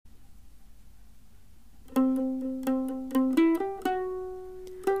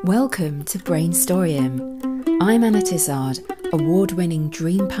Welcome to Brainstorium. I'm Anna Tizard, award-winning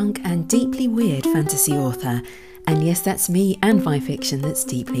dream punk and deeply weird fantasy author. And yes, that's me and my fiction that's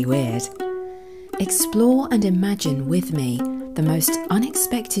deeply weird. Explore and imagine with me the most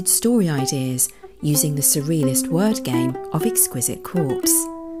unexpected story ideas using the surrealist word game of Exquisite Corpse.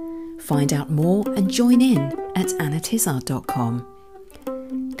 Find out more and join in at annatizard.com.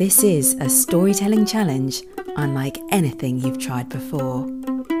 This is a storytelling challenge unlike anything you've tried before.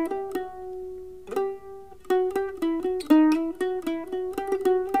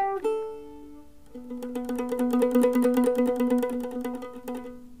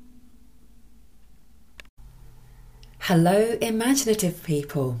 Hello imaginative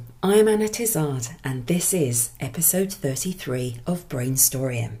people, I'm Anna Tizard and this is episode 33 of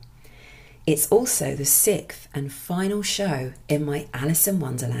Brainstorium. It's also the 6th and final show in my Alice in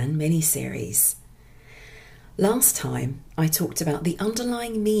Wonderland mini-series. Last time I talked about the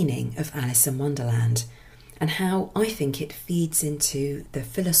underlying meaning of Alice in Wonderland and how I think it feeds into the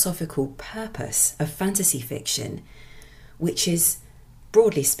philosophical purpose of fantasy fiction, which is,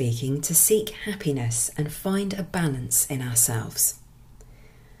 broadly speaking, to seek happiness and find a balance in ourselves.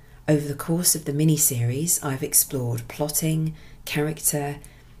 Over the course of the mini-series, I've explored plotting, character,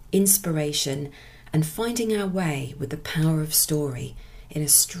 inspiration, and finding our way with the power of story in a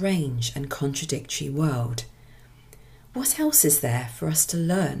strange and contradictory world. What else is there for us to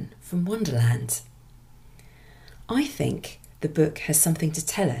learn from Wonderland? I think the book has something to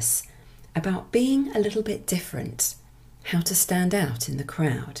tell us about being a little bit different, how to stand out in the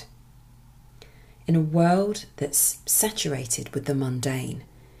crowd. In a world that's saturated with the mundane,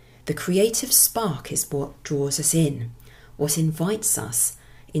 the creative spark is what draws us in, what invites us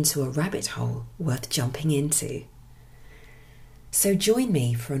into a rabbit hole worth jumping into. So join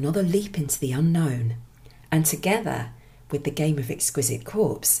me for another leap into the unknown, and together, with the game of Exquisite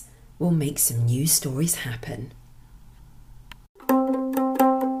Corpse, we'll make some new stories happen.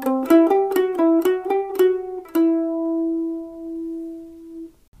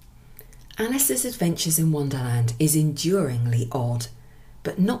 Alice's Adventures in Wonderland is enduringly odd,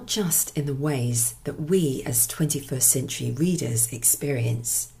 but not just in the ways that we as 21st century readers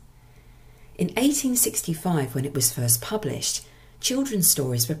experience. In 1865, when it was first published, children's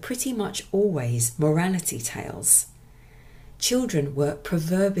stories were pretty much always morality tales. Children were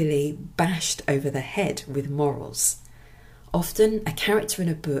proverbially bashed over the head with morals. Often a character in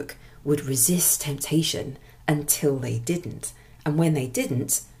a book would resist temptation until they didn't, and when they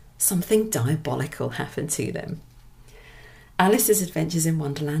didn't, something diabolical happened to them. Alice's Adventures in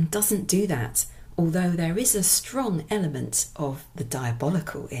Wonderland doesn't do that, although there is a strong element of the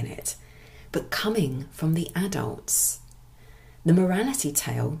diabolical in it, but coming from the adults. The morality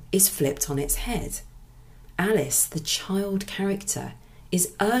tale is flipped on its head. Alice, the child character,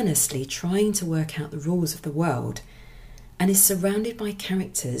 is earnestly trying to work out the rules of the world and is surrounded by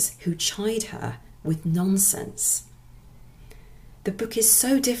characters who chide her with nonsense. The book is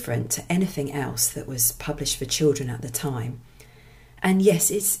so different to anything else that was published for children at the time. And yes,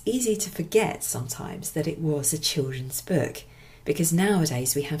 it's easy to forget sometimes that it was a children's book, because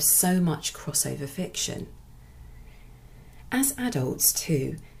nowadays we have so much crossover fiction. As adults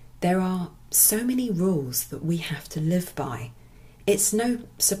too, there are so many rules that we have to live by. It's no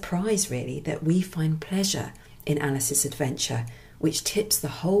surprise really that we find pleasure in Alice's adventure, which tips the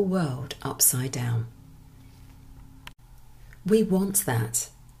whole world upside down. We want that.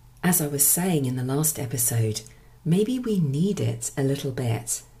 As I was saying in the last episode, maybe we need it a little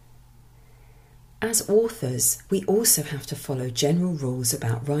bit. As authors, we also have to follow general rules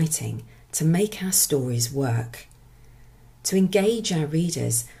about writing to make our stories work. To engage our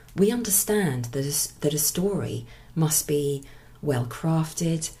readers, we understand that a story must be well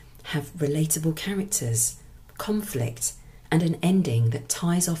crafted, have relatable characters, conflict, and an ending that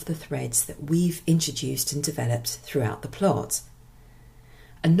ties off the threads that we've introduced and developed throughout the plot.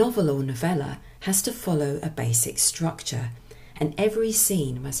 A novel or novella has to follow a basic structure, and every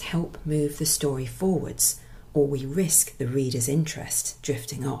scene must help move the story forwards, or we risk the reader's interest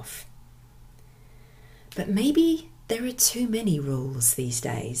drifting off. But maybe there are too many rules these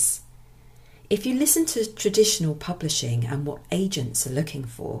days. If you listen to traditional publishing and what agents are looking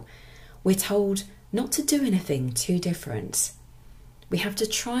for, we're told not to do anything too different. We have to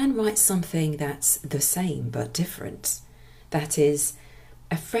try and write something that's the same but different. That is,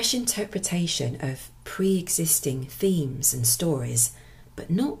 a fresh interpretation of pre-existing themes and stories, but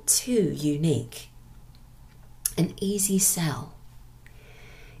not too unique. An easy sell.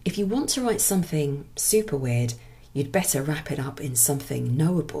 If you want to write something super weird, you'd better wrap it up in something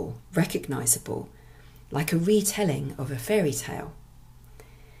knowable, recognisable, like a retelling of a fairy tale.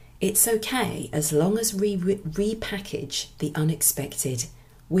 It's okay as long as we repackage the unexpected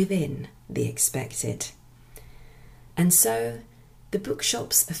within the expected. And so the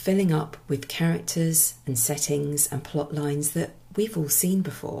bookshops are filling up with characters and settings and plot lines that we've all seen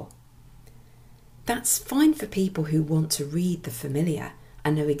before. That's fine for people who want to read the familiar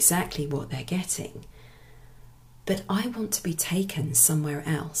and know exactly what they're getting. But I want to be taken somewhere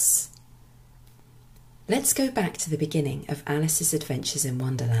else. Let's go back to the beginning of Alice's adventures in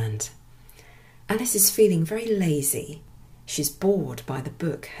Wonderland. Alice is feeling very lazy. She's bored by the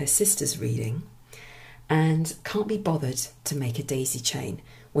book her sister's reading and can't be bothered to make a daisy chain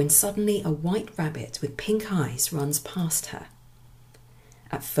when suddenly a white rabbit with pink eyes runs past her.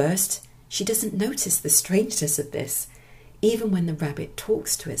 At first, she doesn't notice the strangeness of this, even when the rabbit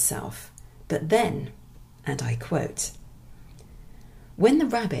talks to itself. But then, and I quote, "When the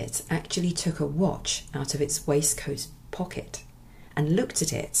rabbit actually took a watch out of its waistcoat pocket and looked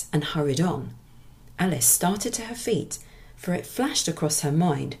at it and hurried on, Alice started to her feet, for it flashed across her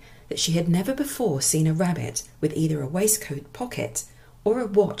mind that she had never before seen a rabbit with either a waistcoat pocket or a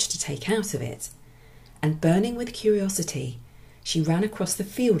watch to take out of it, and burning with curiosity, she ran across the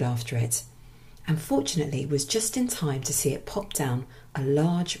field after it, and fortunately was just in time to see it pop down a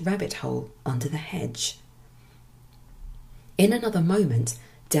large rabbit hole under the hedge. In another moment,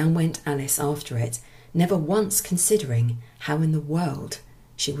 down went Alice after it, never once considering how in the world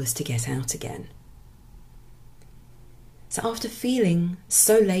she was to get out again." So after feeling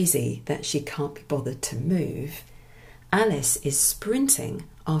so lazy that she can't be bothered to move, Alice is sprinting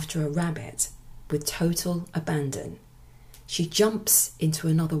after a rabbit with total abandon. She jumps into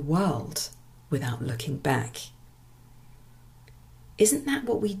another world without looking back. Isn't that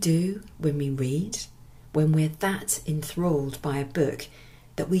what we do when we read? When we're that enthralled by a book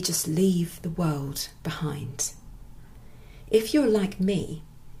that we just leave the world behind? If you're like me,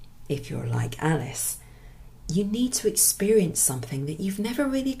 if you're like Alice, you need to experience something that you've never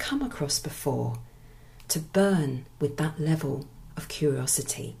really come across before, to burn with that level of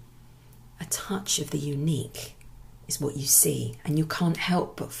curiosity. A touch of the unique is what you see, and you can't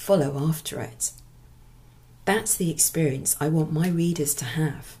help but follow after it. That's the experience I want my readers to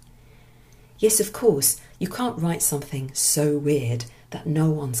have. Yes, of course, you can't write something so weird that no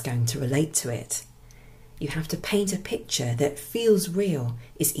one's going to relate to it. You have to paint a picture that feels real,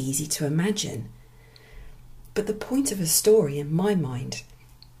 is easy to imagine. But the point of a story, in my mind,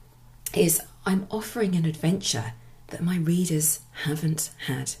 is I'm offering an adventure that my readers haven't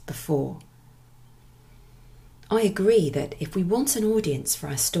had before. I agree that if we want an audience for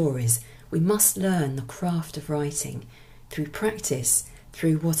our stories, we must learn the craft of writing through practice,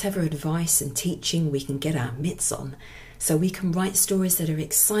 through whatever advice and teaching we can get our mitts on, so we can write stories that are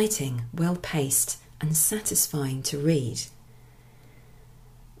exciting, well-paced, and satisfying to read.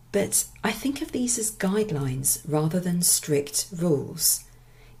 But I think of these as guidelines rather than strict rules.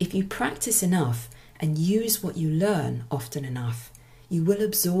 If you practice enough and use what you learn often enough, you will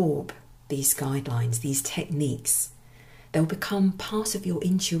absorb these guidelines, these techniques. They'll become part of your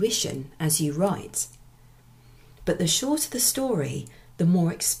intuition as you write. But the shorter the story, the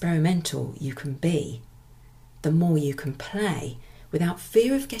more experimental you can be, the more you can play without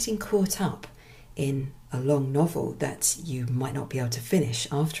fear of getting caught up in a long novel that you might not be able to finish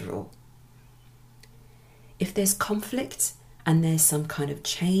after all. If there's conflict and there's some kind of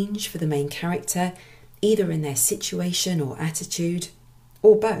change for the main character, either in their situation or attitude,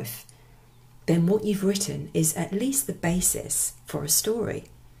 or both, then what you've written is at least the basis for a story.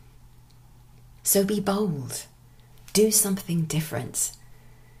 So be bold. Do something different.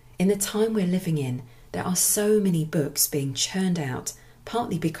 In the time we're living in, there are so many books being churned out,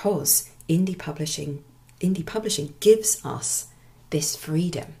 partly because indie publishing gives us this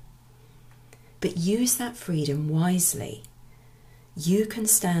freedom. But use that freedom wisely. You can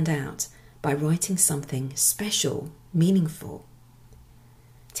stand out by writing something special, meaningful.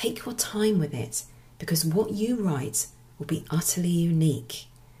 Take your time with it, because what you write will be utterly unique,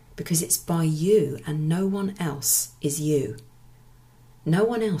 because it's by you and no one else is you. No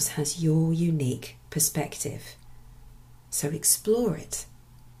one else has your unique perspective. So explore it.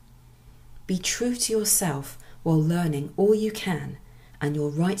 Be true to yourself while learning all you can, and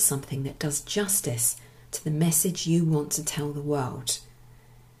you'll write something that does justice to the message you want to tell the world.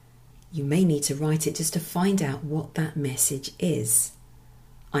 You may need to write it just to find out what that message is.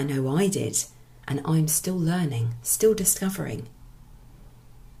 I know I did, and I'm still learning, still discovering.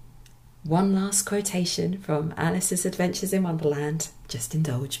 One last quotation from Alice's Adventures in Wonderland, just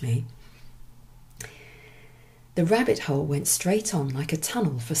indulge me. "The rabbit hole went straight on like a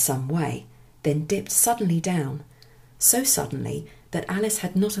tunnel for some way, then dipped suddenly down, so suddenly that Alice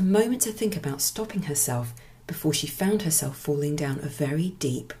had not a moment to think about stopping herself before she found herself falling down a very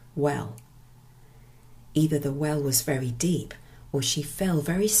deep well. Either the well was very deep, or she fell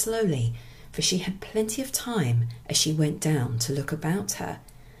very slowly, for she had plenty of time as she went down to look about her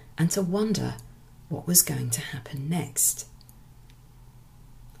and to wonder what was going to happen next.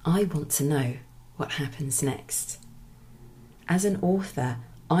 I want to know what happens next. As an author,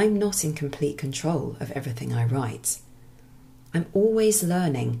 I'm not in complete control of everything I write. I'm always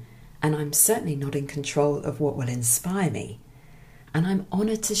learning, and I'm certainly not in control of what will inspire me, and I'm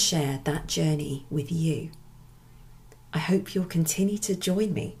honoured to share that journey with you. I hope you'll continue to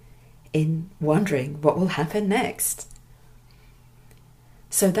join me in wondering what will happen next.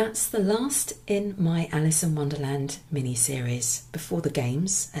 So that's the last in my Alice in Wonderland mini-series, before the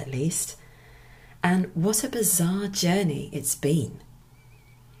games at least, and what a bizarre journey it's been.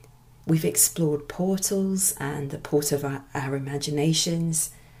 We've explored portals and the port of our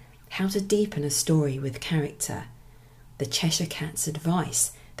imaginations, how to deepen a story with character, the Cheshire Cat's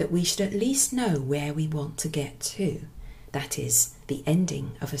advice that we should at least know where we want to get to, that is, the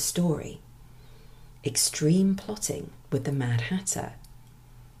ending of a story, extreme plotting with the Mad Hatter,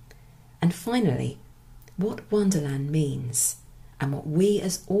 and finally, what Wonderland means and what we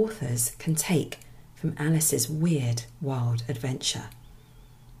as authors can take from Alice's weird, wild adventure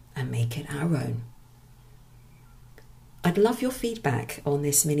and make it our own. I'd love your feedback on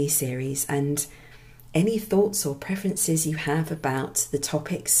this mini-series and any thoughts or preferences you have about the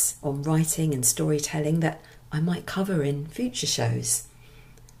topics on writing and storytelling that I might cover in future shows.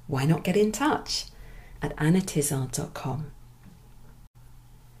 Why not get in touch at annatizard.com.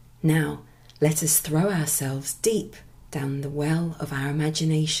 Now, let us throw ourselves deep down the well of our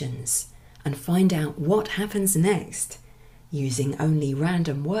imaginations and find out what happens next using only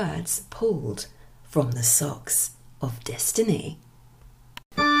random words pulled from the socks of destiny.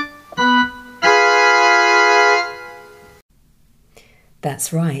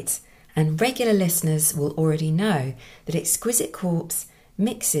 That's right, and regular listeners will already know that Exquisite Corpse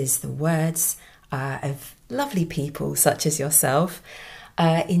mixes the words of lovely people such as yourself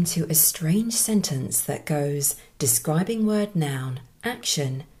into a strange sentence that goes describing word noun,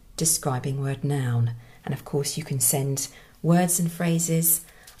 action, describing word noun. And of course you can send words and phrases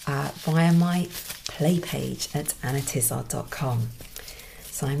via my play page at annatizard.com.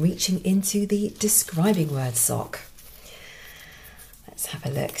 So I'm reaching into the describing word sock. Let's have a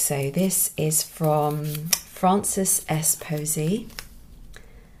look. So this is from Frances S. Posey.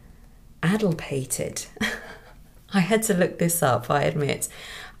 Addlepated. I had to look this up, I admit.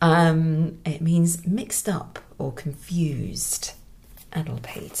 It means mixed up or confused.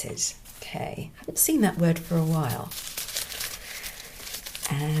 Addlepated. Okay, haven't seen that word for a while.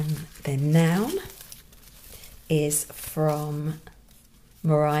 The noun is from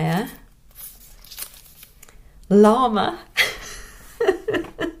Mariah. Llama.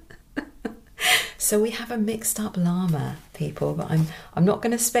 So we have a mixed up llama, people, but I'm not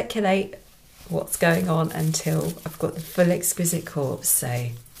going to speculate what's going on until I've got the full Exquisite Corpse, so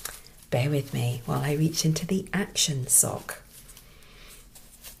bear with me while I reach into the action sock.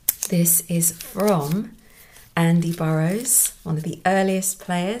 This is from Andy Burrows, one of the earliest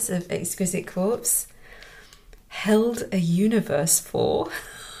players of Exquisite Corpse. Held a universe for.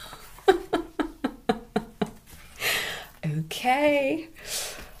 Okay,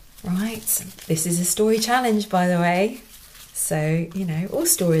 right, this is a story challenge, by the way. So, you know, all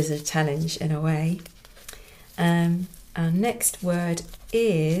stories are a challenge in a way. Our next word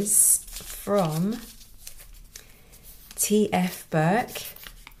is from T.F. Burke,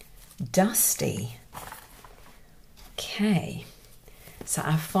 dusty. Okay, so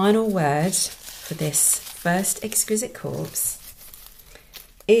our final word for this first Exquisite Corpse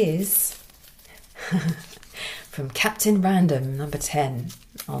is from Captain Random number 10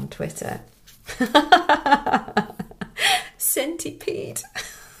 on Twitter. Centipede.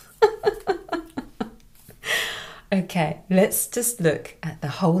 Okay, let's just look at the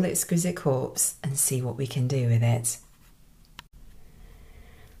whole Exquisite Corpse and see what we can do with it.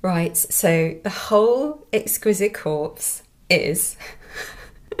 Right, so the whole Exquisite Corpse is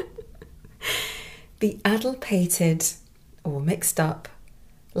the addlepated or mixed up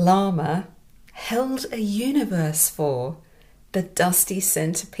llama held a universe for the dusty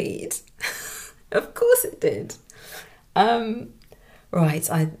centipede. Of course it did. Right,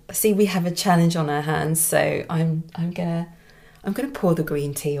 I see we have a challenge on our hands, so I'm gonna pour the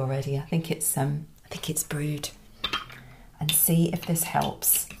green tea already. I think it's brewed, and see if this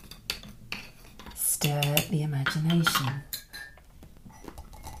helps stir the imagination.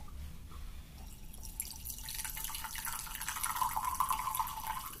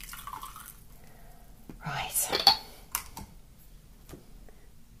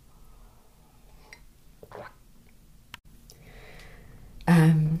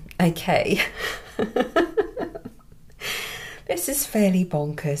 Okay. This is fairly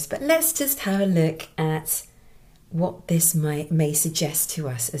bonkers, but let's just have a look at what this may suggest to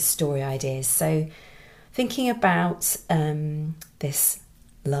us as story ideas. So thinking about this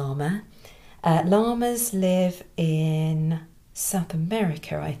llama. Llamas live in South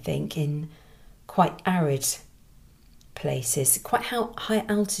America, I think, in quite arid places, quite high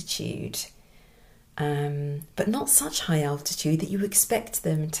altitude, but not such high altitude that you expect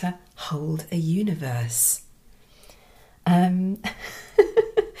them to hold a universe. And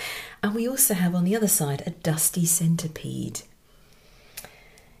we also have on the other side a dusty centipede.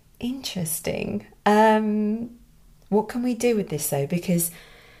 Interesting. What can we do with this though? Because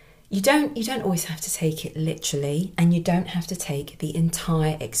you don't always have to take it literally, and you don't have to take the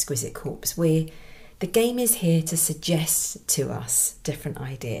entire exquisite corpse. The game is here to suggest to us different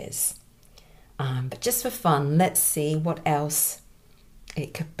ideas. But just for fun, let's see what else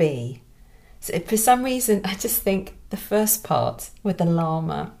it could be. So for some reason, I just think the first part with the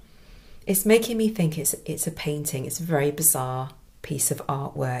llama is making me think it's a painting. It's a very bizarre piece of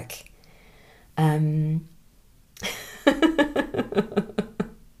artwork.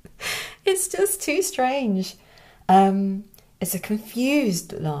 It's just too strange. It's a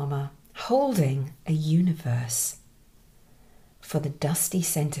confused llama holding a universe for the dusty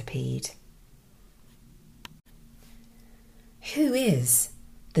centipede. Who is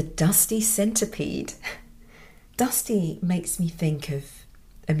the dusty centipede? Dusty makes me think of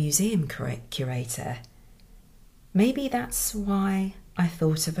a museum curator. Maybe that's why I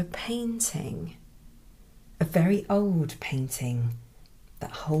thought of a painting, a very old painting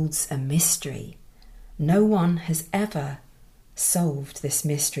that holds a mystery. No one has ever solved this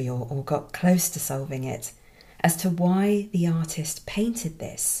mystery or got close to solving it as to why the artist painted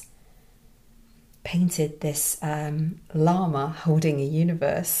this llama holding a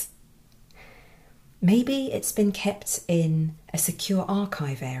universe. Maybe it's been kept in a secure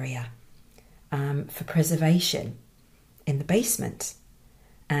archive area for preservation in the basement,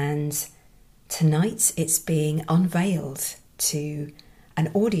 and tonight it's being unveiled to an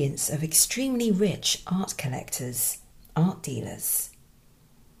audience of extremely rich art collectors, art dealers.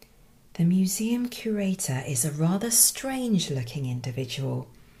 The museum curator is a rather strange looking individual,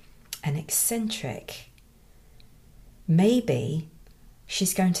 an eccentric. Maybe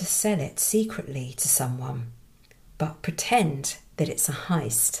she's going to sell it secretly to someone, but pretend that it's a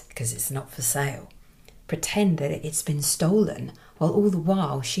heist because it's not for sale. Pretend that it's been stolen, while all the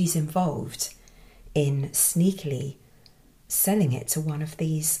while she's involved in sneakily selling it to one of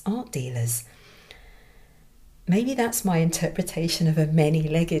these art dealers. Maybe that's my interpretation of a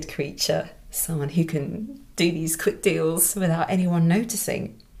many-legged creature, someone who can do these quick deals without anyone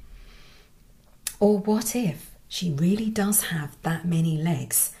noticing. Or what if she really does have that many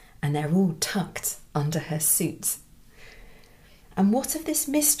legs and they're all tucked under her suit? And what of this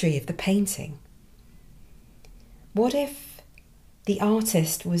mystery of the painting? What if the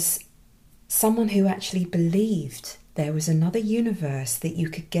artist was someone who actually believed there was another universe that you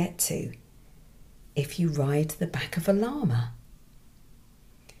could get to if you ride the back of a llama?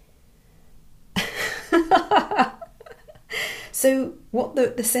 So what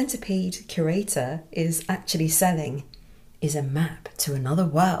the centipede curator is actually selling is a map to another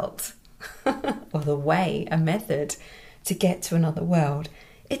world, or the way, a method to get to another world.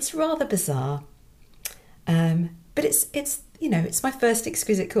 It's rather bizarre, but it's my first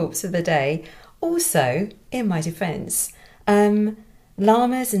exquisite corpse of the day. Also, in my defence,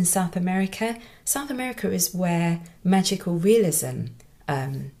 llamas in South America. South America is where magical realism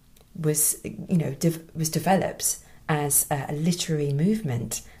was developed as a literary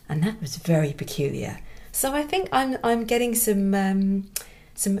movement, and that was very peculiar. So I think I'm getting some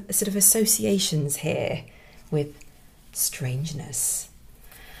sort of associations here with strangeness.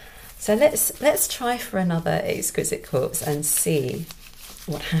 So let's try for another exquisite corpse and see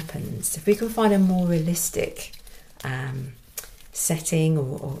what happens. If we can find a more realistic setting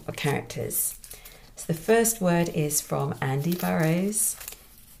or characters. So the first word is from Andy Burrows.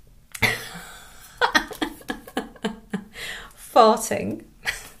 Farting.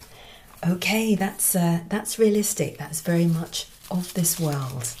 Okay, that's realistic. That's very much of this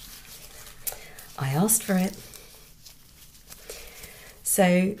world. I asked for it.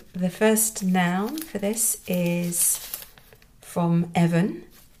 So the first noun for this is from Evan.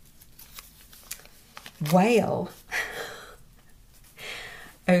 Whale.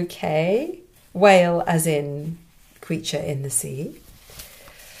 Okay, whale as in creature in the sea.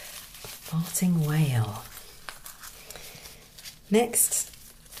 Farting whale. Next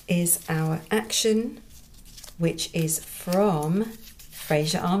is our action, which is from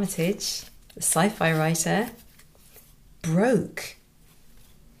Fraser Armitage, the sci-fi writer, broke.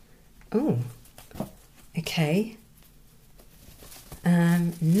 Oh, okay.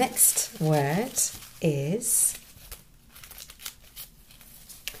 Next word is,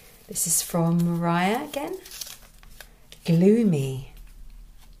 this is from Mariah again, gloomy.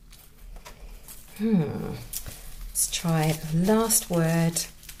 Let's try last word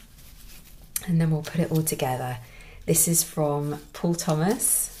and then we'll put it all together. This is from Paul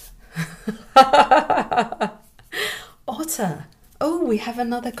Thomas. Otter. Oh, we have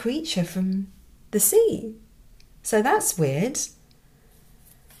another creature from the sea. So that's weird.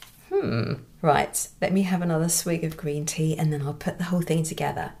 Right, let me have another swig of green tea and then I'll put the whole thing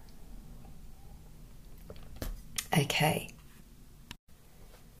together. Okay.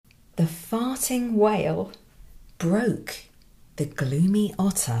 The farting whale broke the gloomy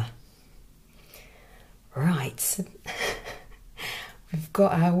otter. Right. We've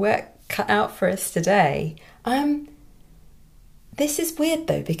got our work cut out for us today. This is weird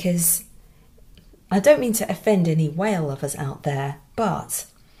though, because I don't mean to offend any whale lovers out there, but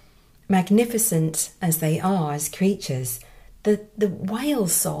magnificent as they are as creatures, the whale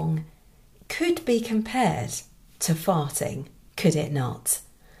song could be compared to farting, could it not?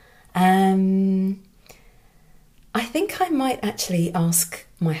 I think I might actually ask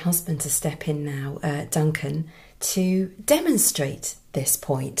my husband to step in now, Duncan, to demonstrate this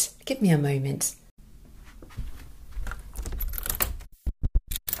point. Give me a moment.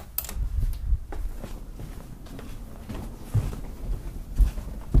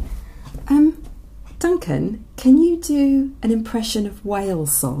 Duncan, can you do an impression of whale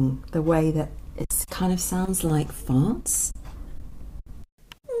song, the way that it kind of sounds like farts?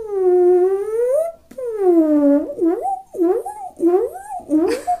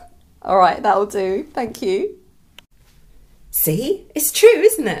 All right, that'll do. Thank you. See, it's true,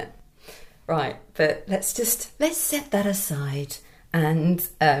 isn't it? Right, but let's set that aside and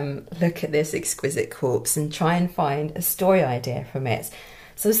look at this exquisite corpse and try and find a story idea from it.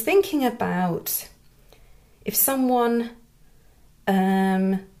 So I was thinking about if someone,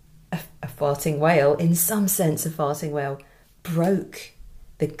 a farting whale, in some sense a farting whale, broke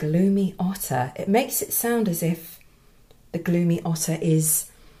the gloomy otter, it makes it sound as if the gloomy otter is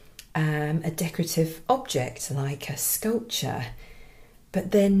a decorative object, like a sculpture.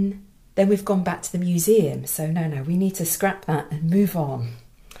 But then we've gone back to the museum. So no, we need to scrap that and move on.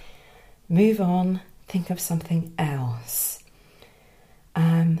 Move on, think of something else.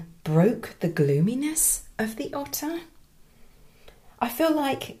 Broke the gloominess of the otter? I feel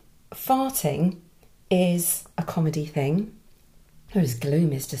like farting is a comedy thing, whereas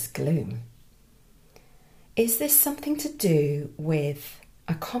gloom is just gloom. Is this something to do with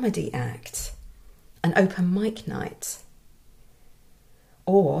a comedy act, an open mic night,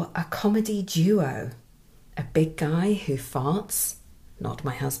 or a comedy duo? A big guy who farts, not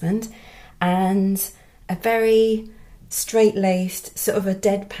my husband, and a very straight-laced, sort of a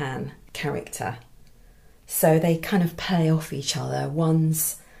deadpan character. So they kind of play off each other.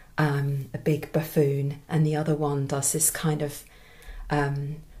 One's a big buffoon and the other one does this kind of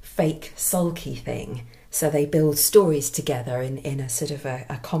fake sulky thing. So they build stories together in a sort of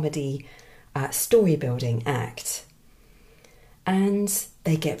a comedy story building act. And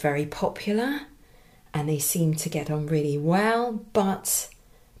they get very popular and they seem to get on really well, but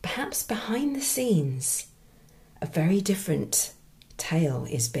perhaps behind the scenes a very different tale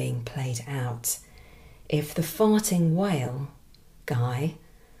is being played out. If the farting whale guy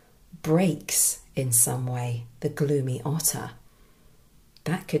breaks in some way the gloomy otter,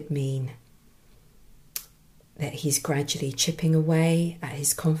 that could mean that he's gradually chipping away at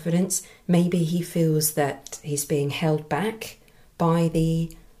his confidence. Maybe he feels that he's being held back by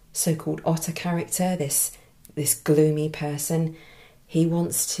the so-called otter character, this gloomy person. He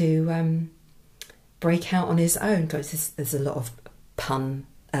wants to break out on his own, because there's a lot of pun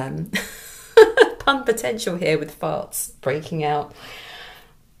potential here with farts breaking out.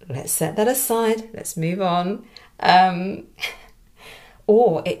 Let's set that aside. Let's move on.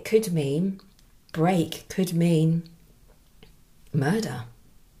 Or it could mean, break could mean murder.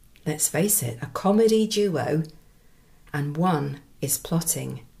 Let's face it, a comedy duo, and one is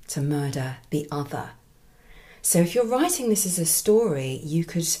plotting to murder the other. So if you're writing this as a story, you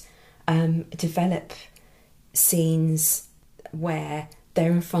could develop scenes where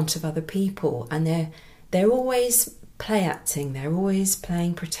they're in front of other people and they're always play acting, they're always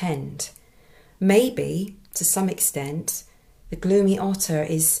playing pretend. Maybe to some extent the gloomy otter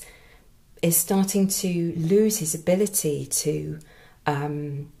is starting to lose his ability to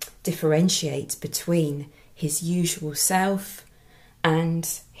differentiate between his usual self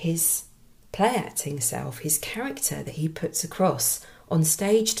and his play acting self, his character that he puts across on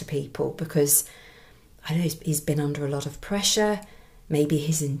stage to people, because I know he's been under a lot of pressure, maybe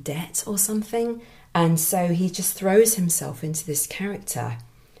he's in debt or something, and so he just throws himself into this character.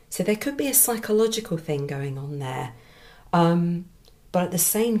 So there could be a psychological thing going on there. But at the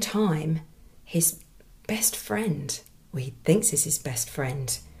same time, his best friend, or he thinks is his best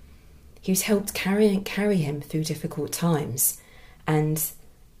friend, who's helped carry him through difficult times, and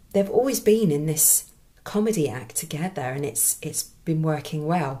they've always been in this comedy act together, and it's been working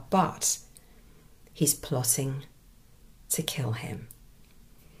well, but he's plotting to kill him.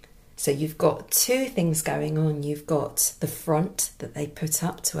 So you've got two things going on. You've got the front that they put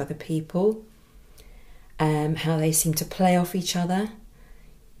up to other people, how they seem to play off each other.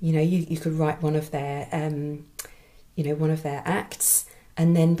 You know, you could write one of their acts,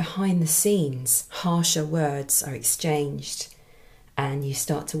 and then behind the scenes, harsher words are exchanged, and you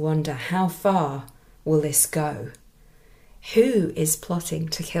start to wonder, how far will this go? Who is plotting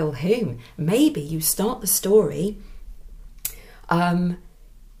to kill whom? Maybe you start the story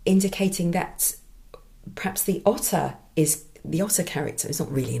indicating that perhaps the otter character is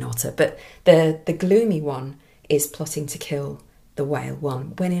not really an otter, but the gloomy one is plotting to kill the whale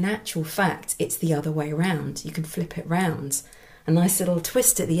one, when in actual fact it's the other way around. You can flip it round. A nice little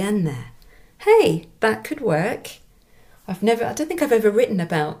twist at the end there. Hey, that could work. I don't think I've ever written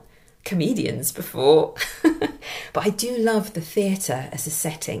about comedians before, but I do love the theatre as a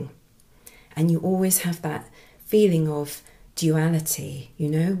setting, and you always have that feeling of duality, you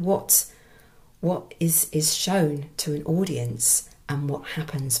know, what is shown to an audience and what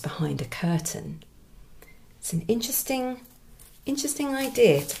happens behind a curtain. It's an interesting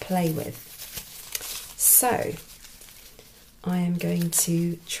idea to play with. So I am going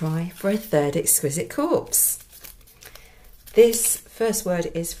to try for a third exquisite corpse. This first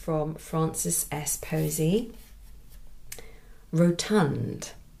word is from Francis S. Posey.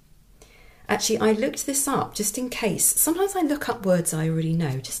 Rotund. Actually, I looked this up just in case. Sometimes I look up words I already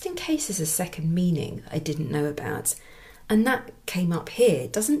know, just in case there's a second meaning I didn't know about. And that came up here.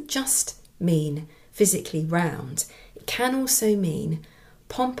 It doesn't just mean physically round. It can also mean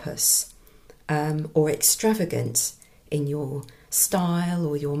pompous or extravagant in your style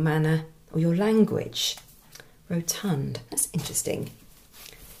or your manner or your language. Rotund. That's interesting,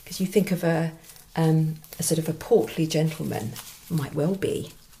 because you think of a sort of a portly gentleman, might well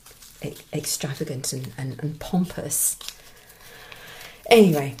be extravagant and pompous.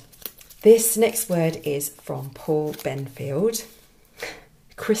 Anyway, this next word is from Paul Benfield.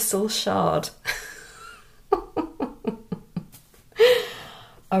 Crystal shard.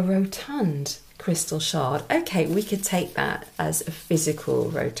 A rotund crystal shard. Okay, we could take that as a physical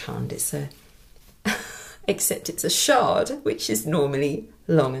rotund. Except it's a shard, which is normally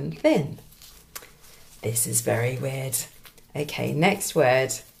long and thin. This is very weird. Okay, next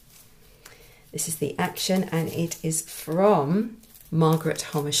word. This is the action, and it is from Margaret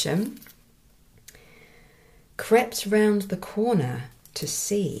Homersham. Crept round the corner to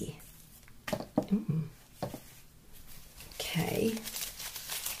see. Ooh. Okay.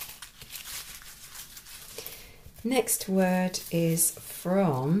 Next word is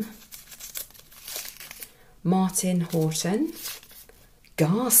from Martin Horton.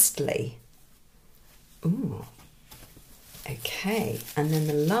 Ghastly. Ooh. Okay, and then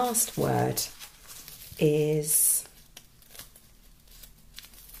the last word is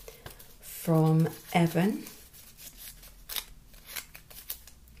from Evan.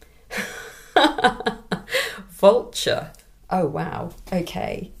 Vulture. Oh wow.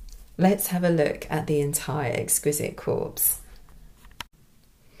 Okay, let's have a look at the entire exquisite corpse.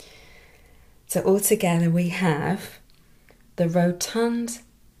 So altogether we have the rotund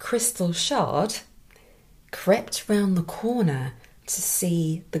crystal shard crept round the corner to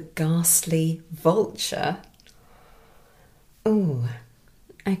see the ghastly vulture. Oh,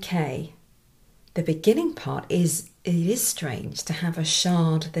 okay. The beginning part it is strange to have a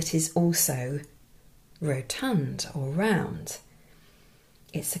shard that is also rotund or round.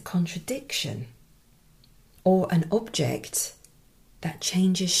 It's a contradiction, or an object that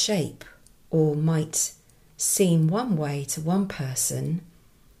changes shape or might seem one way to one person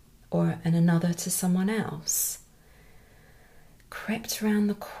or another to someone else. Crept round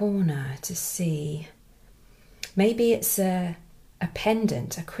the corner to see. Maybe it's a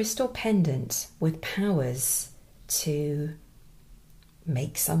pendant, a crystal pendant with powers to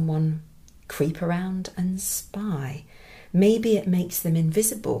make someone creep around and spy. Maybe it makes them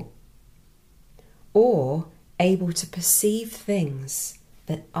invisible or able to perceive things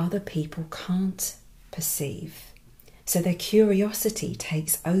that other people can't perceive. So their curiosity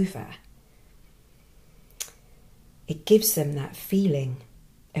takes over. It gives them that feeling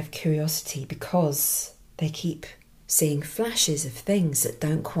of curiosity because they keep seeing flashes of things that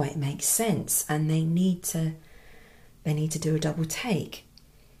don't quite make sense, and they need to do a double take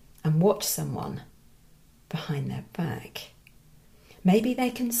and watch someone behind their back. Maybe they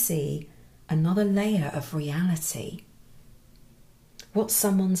can see another layer of reality, what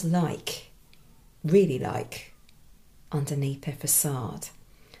someone's like, really like, underneath their facade.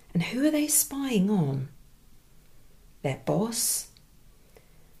 And who are they spying on? Their boss,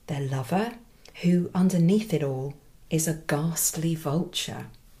 their lover, who underneath it all is a ghastly vulture.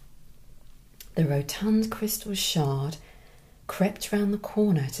 The rotund crystal shard crept round the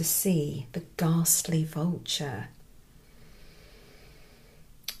corner to see the ghastly vulture.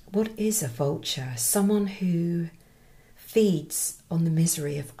 What is a vulture? Someone who feeds on the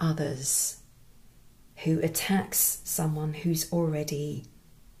misery of others, who attacks someone who's already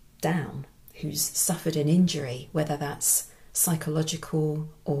down, who's suffered an injury, whether that's psychological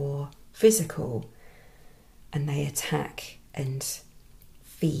or physical, and they attack and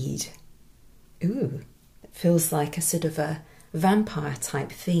feed. Ooh, it feels like a sort of a vampire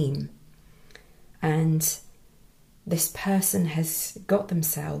type theme. And this person has got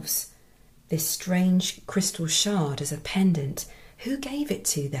themselves this strange crystal shard as a pendant. Who gave it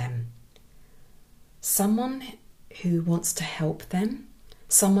to them? Someone who wants to help them,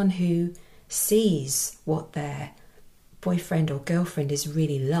 someone who sees what their boyfriend or girlfriend is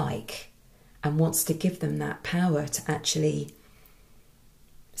really like and wants to give them that power to actually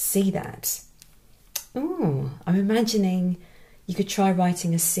see that. Oh, I'm imagining you could try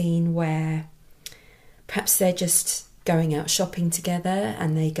writing a scene where perhaps they're just going out shopping together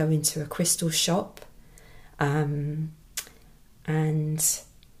and they go into a crystal shop, and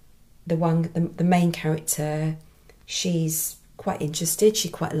the main character, she's quite interested. She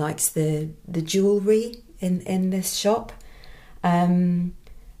quite likes the jewellery in this shop, and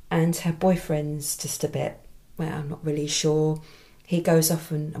her boyfriend's just a bit, well, I'm not really sure. He goes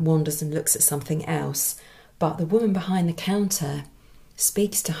off and wanders and looks at something else, but the woman behind the counter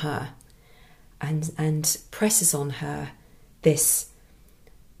speaks to her and presses on her this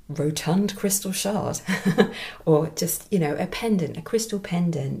rotund crystal shard or just, a pendant, a crystal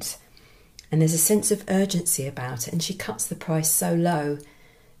pendant. And there's a sense of urgency about it, and she cuts the price so low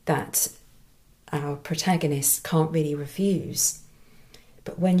that our protagonist can't really refuse.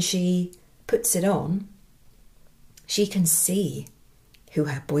 But when she puts it on, she can see who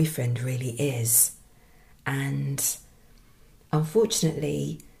her boyfriend really is. And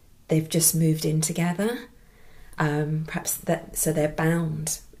unfortunately, they've just moved in together. So they're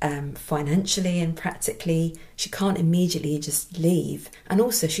bound financially and practically. She can't immediately just leave. And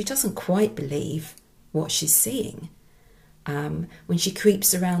also, she doesn't quite believe what she's seeing. When she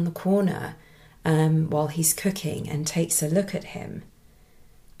creeps around the corner while he's cooking and takes a look at him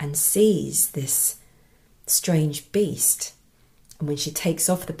and sees this strange beast, and when she takes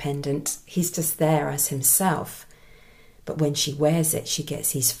off the pendant, he's just there as himself. But when she wears it, she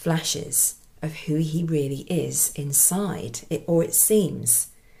gets these flashes of who he really is inside, or it seems.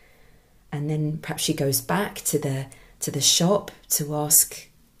 And then perhaps she goes back to the shop to ask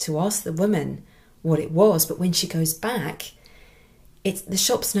the woman what it was. But when she goes back, the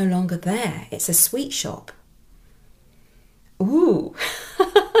shop's no longer there. It's a sweet shop. Ooh.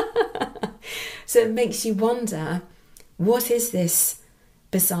 So it makes you wonder, what is this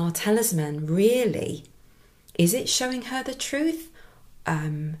bizarre talisman really? Is it showing her the truth?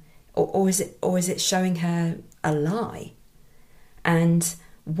 Or is it showing her a lie? And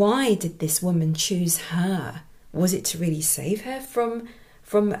why did this woman choose her? Was it to really save her from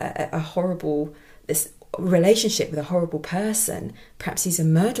a horrible this relationship with a horrible person? Perhaps he's a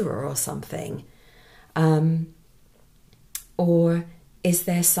murderer or something. Or is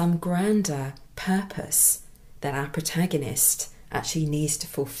there some grander purpose that our protagonist actually needs to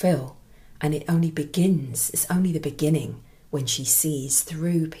fulfill? And it's only the beginning when she sees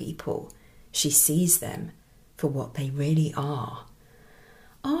through people. She sees them for what they really are.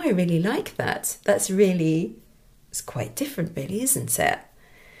 Oh, I really like that. It's quite different really, isn't it?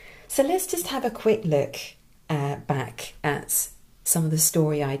 So let's just have a quick look back at some of the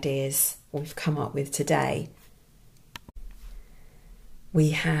story ideas we've come up with today.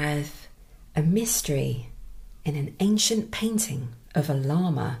 We have a mystery in an ancient painting of a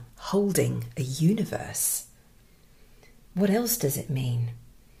llama holding a universe. What else does it mean?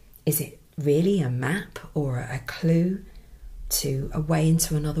 Is it really a map or a clue to a way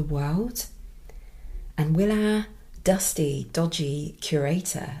into another world? And will our dusty, dodgy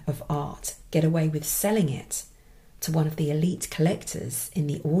curator of art get away with selling it to one of the elite collectors in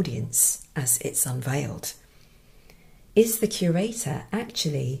the audience as it's unveiled. Is the curator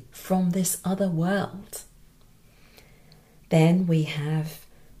actually from this other world? Then we have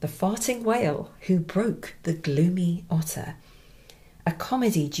the farting whale who broke the gloomy otter, a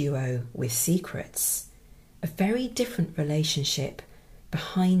comedy duo with secrets, a very different relationship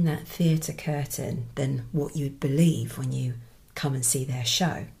behind that theatre curtain than what you'd believe when you come and see their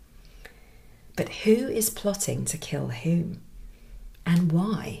show. But who is plotting to kill whom? And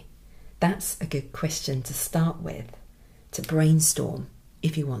why? That's a good question to start with, to brainstorm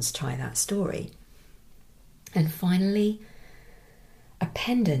if you want to try that story. And finally, a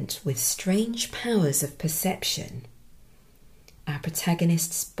pendant with strange powers of perception. Our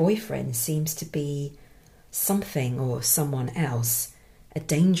protagonist's boyfriend seems to be something or someone else, a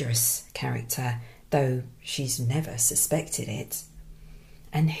dangerous character, though she's never suspected it.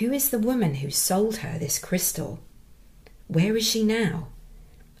 And who is the woman who sold her this crystal? Where is she now?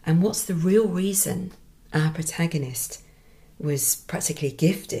 And what's the real reason our protagonist was practically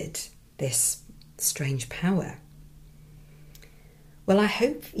gifted this strange power? Well, I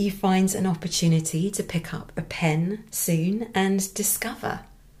hope you find an opportunity to pick up a pen soon and discover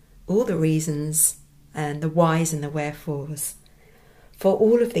all the reasons and the whys and the wherefores. For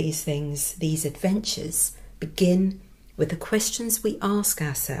all of these things, these adventures begin with the questions we ask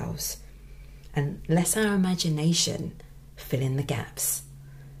ourselves and let our imagination fill in the gaps.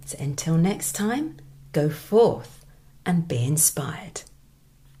 So until next time, go forth and be inspired.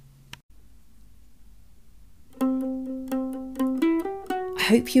 I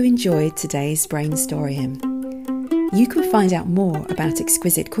hope you enjoyed today's Brainstorium. You can find out more about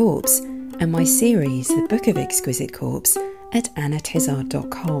Exquisite Corpse and my series, The Book of Exquisite Corpse, at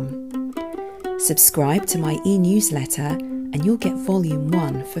annatizard.com. Subscribe to my e-newsletter and you'll get Volume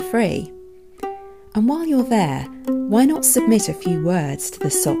 1 for free. And while you're there, why not submit a few words to the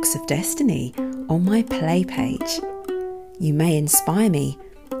Socks of Destiny on my play page? You may inspire me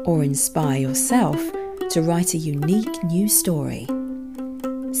or inspire yourself to write a unique new story.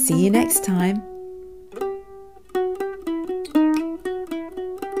 See you next time.